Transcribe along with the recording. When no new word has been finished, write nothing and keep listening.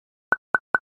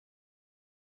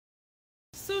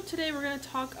So today we're going to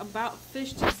talk about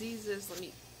fish diseases. Let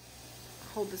me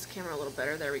hold this camera a little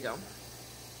better. There we go.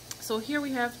 So here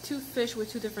we have two fish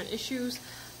with two different issues.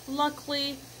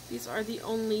 Luckily, these are the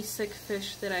only sick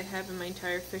fish that I have in my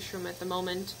entire fish room at the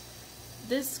moment.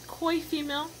 This koi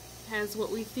female has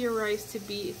what we theorize to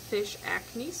be fish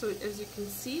acne. So as you can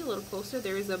see a little closer,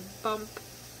 there is a bump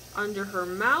under her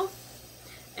mouth.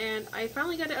 And I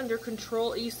finally got it under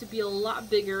control. It used to be a lot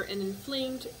bigger and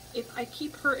inflamed. If I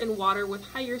keep her in water with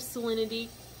higher salinity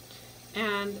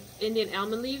and Indian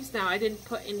almond leaves. Now I didn't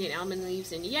put Indian almond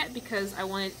leaves in yet because I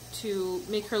wanted to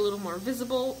make her a little more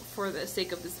visible for the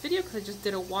sake of this video, because I just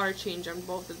did a water change on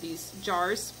both of these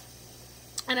jars.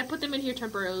 And I put them in here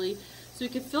temporarily so you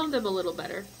can film them a little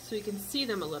better, so you can see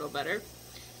them a little better.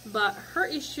 But her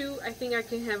issue I think I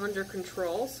can have under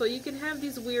control. So you can have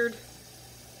these weird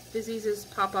diseases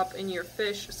pop up in your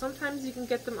fish. Sometimes you can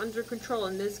get them under control.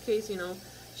 In this case, you know,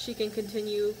 she can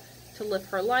continue to live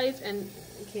her life, and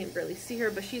you can't barely see her,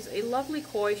 but she's a lovely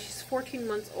koi. She's 14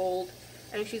 months old,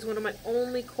 and she's one of my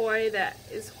only koi that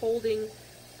is holding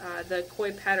the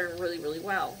koi pattern really, really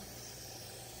well.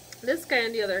 This guy,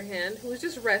 on the other hand, who was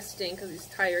just resting because he's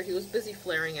tired, he was busy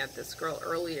flaring at this girl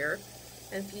earlier,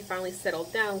 and he finally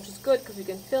settled down, which is good because we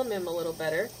can film him a little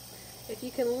better. If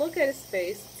you can look at his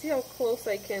face, see how close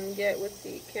I can get with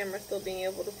the camera still being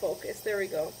able to focus. There we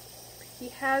go. He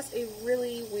has a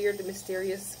really weird,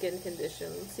 mysterious skin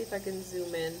condition. Let's see if I can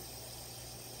zoom in.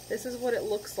 This is what it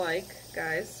looks like,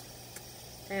 guys.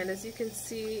 And as you can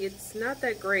see, it's not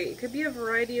that great. It could be a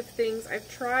variety of things. I've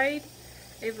tried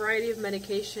a variety of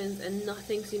medications and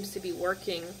nothing seems to be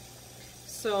working.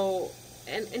 So,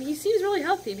 and he seems really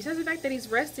healthy. Besides the fact that he's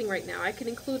resting right now, I can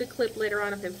include a clip later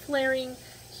on of him flaring.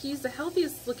 He's the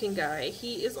healthiest looking guy.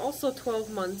 He is also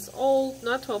 12 months old.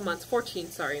 Not 12 months, 14,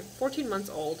 sorry. 14 months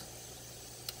old.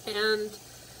 And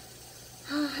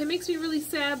it makes me really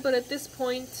sad, but at this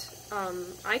point,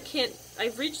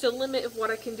 I've reached the limit of what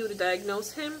I can do to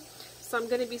diagnose him. So I'm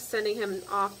going to be sending him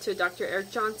off to Dr.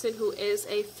 Eric Johnson, who is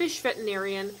a fish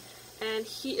veterinarian, and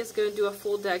he is going to do a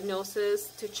full diagnosis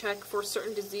to check for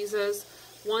certain diseases.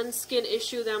 One skin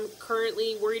issue that I'm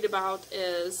currently worried about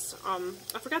is,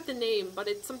 I forgot the name, but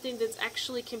it's something that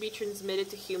actually can be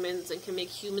transmitted to humans and can make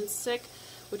humans sick,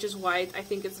 which is why I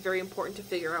think it's very important to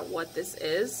figure out what this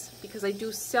is, because I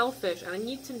do sell fish, and I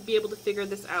need to be able to figure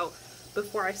this out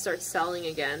before I start selling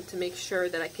again to make sure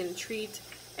that I can treat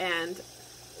and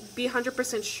be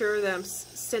 100% sure that I'm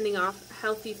sending off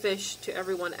healthy fish to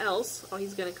everyone else. Oh,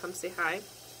 he's going to come say hi.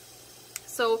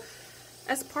 So,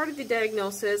 as part of the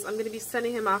diagnosis, I'm going to be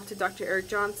sending him off to Dr. Eric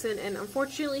Johnson, and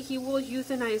unfortunately he will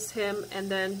euthanize him and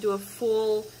then do a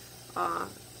full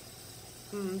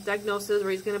diagnosis where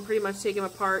he's going to pretty much take him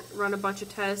apart, run a bunch of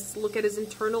tests, look at his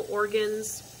internal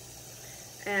organs,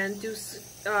 and do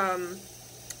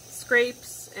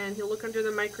scrapes, and he'll look under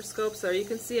the microscope so you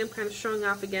can see him kind of showing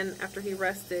off again after he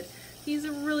rested. He's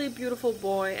a really beautiful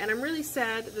boy, and I'm really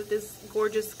sad that this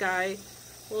gorgeous guy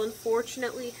will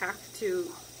unfortunately have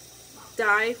to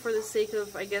die for the sake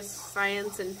of, I guess,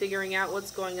 science and figuring out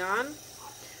what's going on.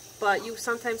 But you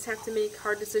sometimes have to make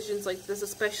hard decisions like this,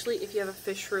 especially if you have a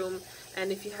fish room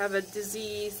and if you have a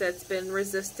disease that's been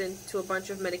resistant to a bunch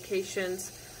of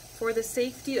medications. For the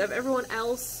safety of everyone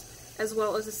else, as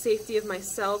well as the safety of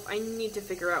myself, I need to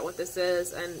figure out what this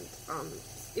is, and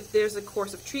if there's a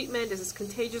course of treatment. Is this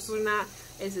contagious or not?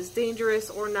 Is this dangerous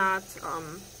or not?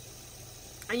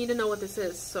 I need to know what this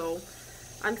is. So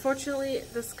unfortunately,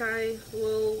 this guy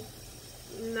will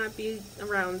not be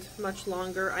around much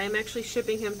longer. I am actually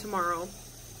shipping him tomorrow.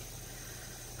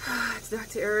 It's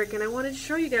Dr. Eric, and I wanted to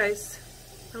show you guys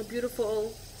how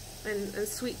beautiful and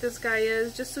sweet this guy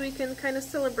is, just so we can kind of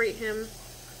celebrate him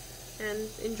and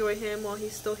enjoy him while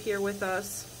he's still here with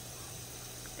us.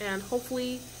 And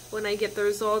hopefully when I get the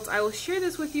results, I will share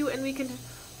this with you and we can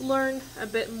learn a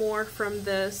bit more from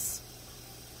this.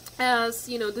 As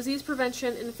you know, disease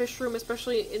prevention in the fish room,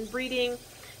 especially in breeding,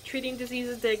 treating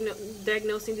diseases,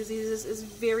 diagnosing diseases, is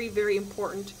very, very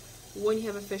important when you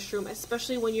have a fish room,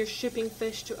 especially when you're shipping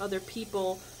fish to other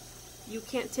people. You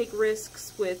can't take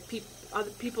risks with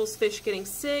other people's fish getting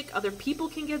sick. Other people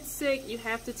can get sick. You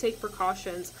have to take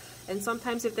precautions, and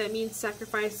sometimes if that means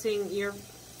sacrificing your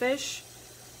fish,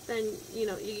 then you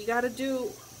know you gotta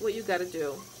do what you gotta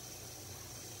do.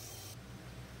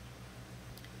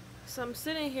 So I'm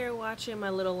sitting here watching my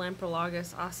little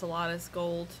Lamprologus ocellatus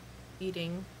gold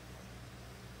eating.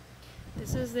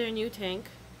 This is their new tank.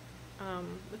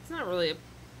 It's not really a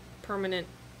permanent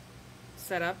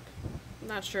setup. I'm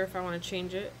not sure if I want to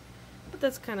change it, but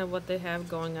that's kind of what they have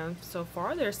going on so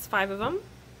far. There's 5 of them.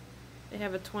 They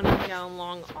have a 20-gallon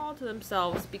long all to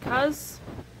themselves because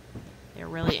They're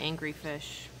really angry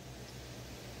fish.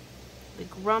 The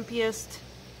grumpiest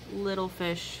little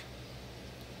fish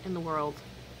in the world.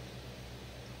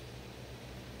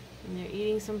 And they're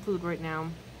eating some food right now.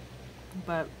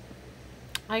 But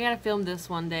I gotta film this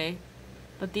one day.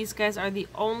 But these guys are the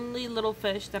only little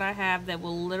fish that I have that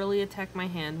will literally attack my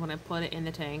hand when I put it in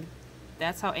the tank.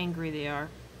 That's how angry they are.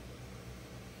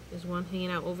 There's one hanging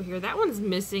out over here. That one's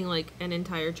missing like an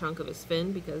entire chunk of his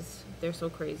fin because they're so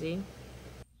crazy.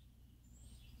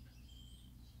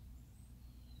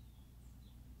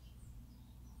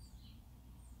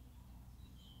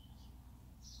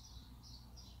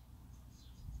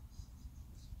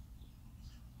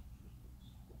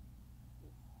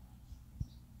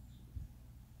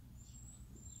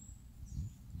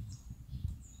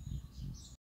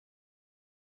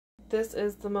 This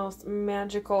is the most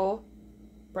magical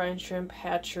brine shrimp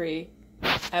hatchery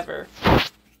ever.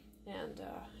 And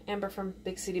Amber from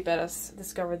Big City Bettas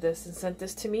discovered this and sent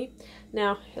this to me.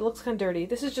 Now, it looks kind of dirty.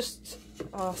 This is just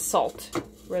salt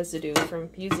residue from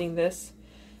using this.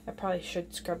 I probably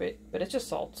should scrub it, but it's just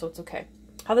salt, so it's okay.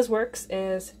 How this works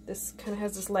is this kind of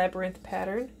has this labyrinth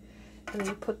pattern. And then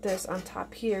you put this on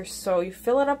top here. So you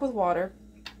fill it up with water.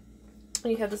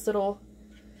 And you have this little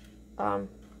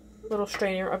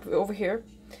strainer up over here.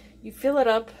 You fill it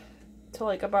up to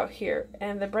like about here,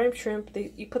 and the brine shrimp,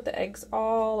 you put the eggs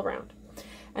all around,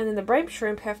 and then the brine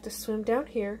shrimp have to swim down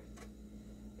here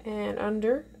and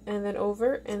under and then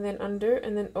over and then under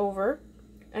and then over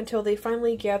until they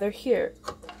finally gather here.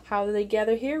 How do they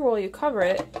gather here? Well, you cover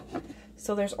it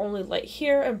so there's only light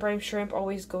here, and brine shrimp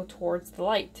always go towards the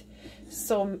light.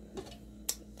 So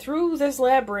through this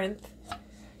labyrinth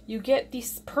you get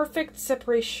this perfect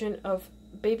separation of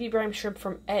baby brine shrimp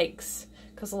from eggs,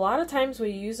 because a lot of times when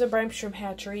you use a brine shrimp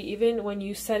hatchery, even when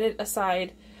you set it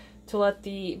aside to let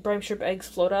the brine shrimp eggs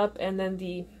float up and then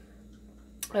the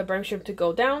brine shrimp to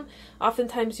go down,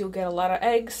 oftentimes you'll get a lot of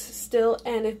eggs still,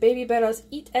 and if baby bettas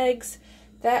eat eggs,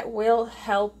 that will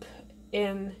help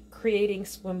in creating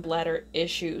swim bladder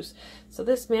issues. So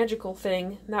this magical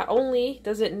thing, not only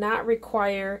does it not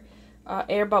require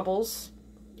air bubbles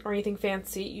or anything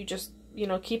fancy, you just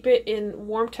keep it in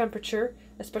warm temperature,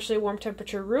 especially a warm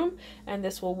temperature room, and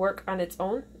this will work on its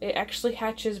own. It actually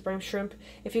hatches brine shrimp.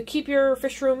 If you keep your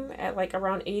fish room at like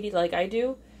around 80 like I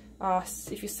do,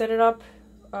 if you set it up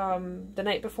the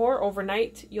night before,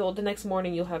 overnight, the next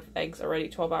morning you'll have eggs already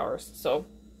 12 hours. So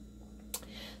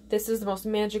this is the most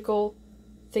magical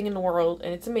thing in the world,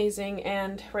 and it's amazing.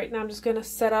 And right now I'm just going to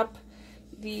set up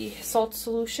the salt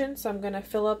solution. So I'm going to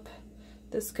fill up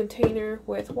this container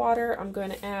with water. I'm going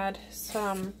to add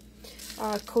some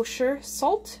kosher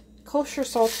salt. Kosher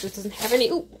salt that doesn't have any,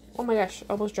 oh my gosh,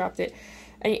 almost dropped it,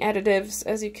 any additives.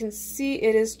 As you can see,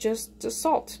 it is just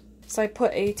salt. So I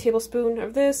put a tablespoon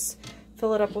of this,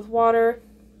 fill it up with water.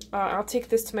 I'll take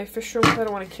this to my fish room because I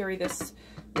don't want to carry this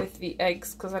with the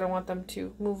eggs because I don't want them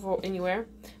to move anywhere.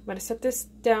 I'm going to set this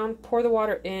down, pour the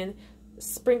water in,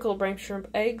 sprinkle brine shrimp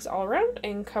eggs all around,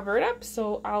 and cover it up.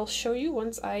 So I'll show you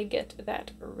once I get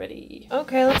that ready.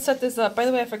 Okay, let's set this up. By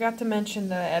the way, I forgot to mention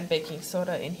that I add baking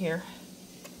soda in here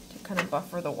to kind of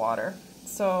buffer the water.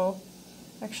 So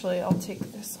actually I'll take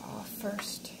this off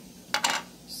first.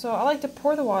 So I like to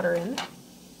pour the water in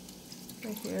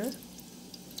right here,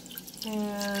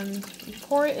 and you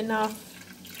pour it enough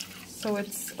so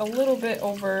it's a little bit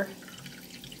over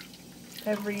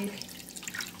every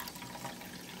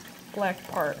black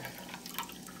part.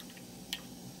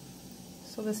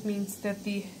 So this means that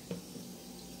the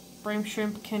brine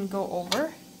shrimp can go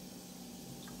over.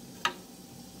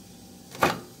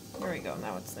 There we go,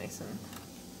 now it's nice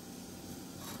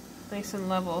and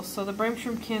level. So the brine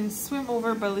shrimp can swim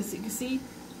over, but as you can see,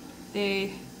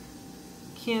 they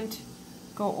can't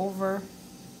go over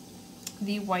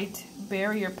the white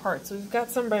barrier part. So we've got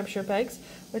some brine shrimp eggs,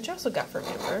 which I also got from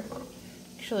Amber.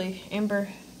 Actually, Amber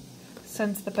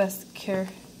sends the best care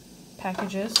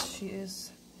packages. She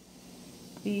is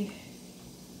the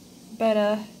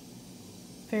betta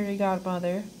fairy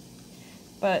godmother.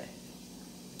 But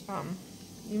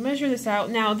you measure this out.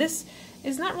 Now this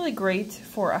is not really great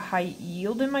for a high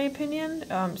yield in my opinion.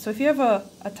 So if you have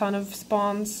a ton of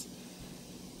spawns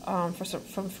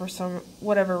for some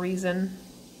whatever reason,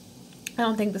 I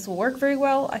don't think this will work very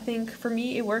well. I think for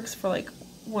me it works for like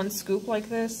one scoop like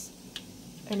this.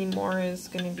 Any more is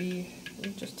going to be,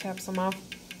 just tap some off.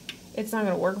 It's not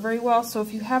going to work very well. So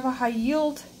if you have a high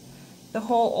yield, the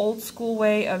whole old school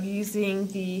way of using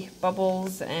the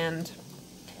bubbles and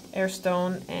air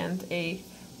stone and a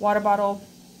water bottle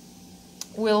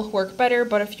will work better.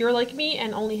 But if you're like me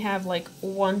and only have like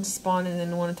one spawn and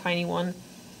then one tiny one,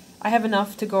 I have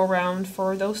enough to go around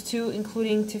for those two,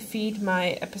 including to feed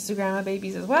my Epistogramma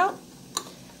babies as well.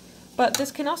 But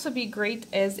this can also be great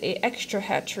as an extra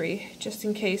hatchery, just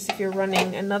in case if you're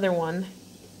running another one,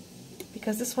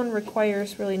 because this one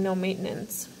requires really no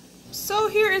maintenance. So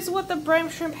here is what the brine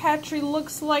shrimp hatchery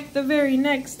looks like the very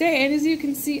next day, and as you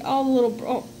can see, all the little,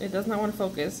 oh, it does not want to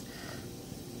focus.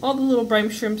 All the little brine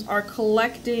shrimps are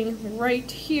collecting right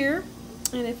here,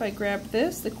 and if I grab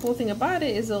this, the cool thing about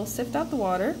it is it'll sift out the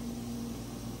water.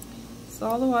 So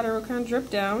all the water will kind of drip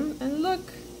down, and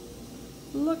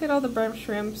look at all the brine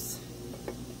shrimps.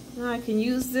 Now I can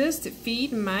use this to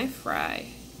feed my fry.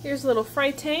 Here's a little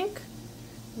fry tank.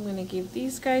 I'm going to give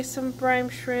these guys some brine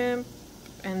shrimp,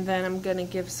 and then I'm going to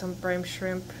give some brine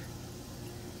shrimp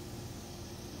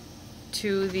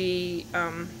to the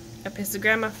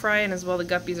Epistogramma fry, and as well the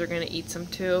guppies are going to eat some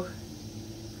too.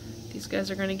 These guys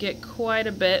are going to get quite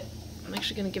a bit. I'm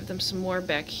actually going to give them some more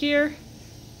back here.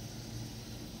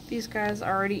 These guys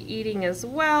are already eating as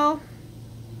well.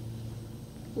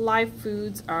 Live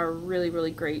foods are really,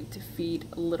 really great to feed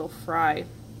a little fry.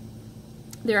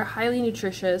 They are highly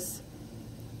nutritious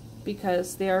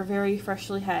because they are very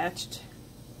freshly hatched.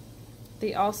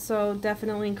 They also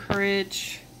definitely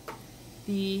encourage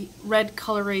the red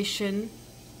coloration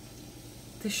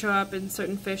to show up in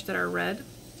certain fish that are red.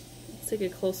 Let's take a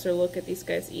closer look at these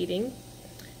guys eating.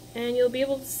 And you'll be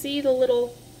able to see the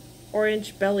little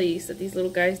orange bellies that these little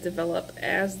guys develop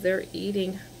as they're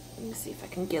eating. Let me see if I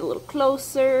can get a little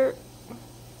closer.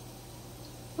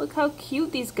 Look how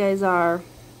cute these guys are,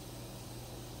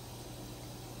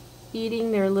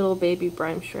 eating their little baby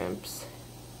brine shrimps.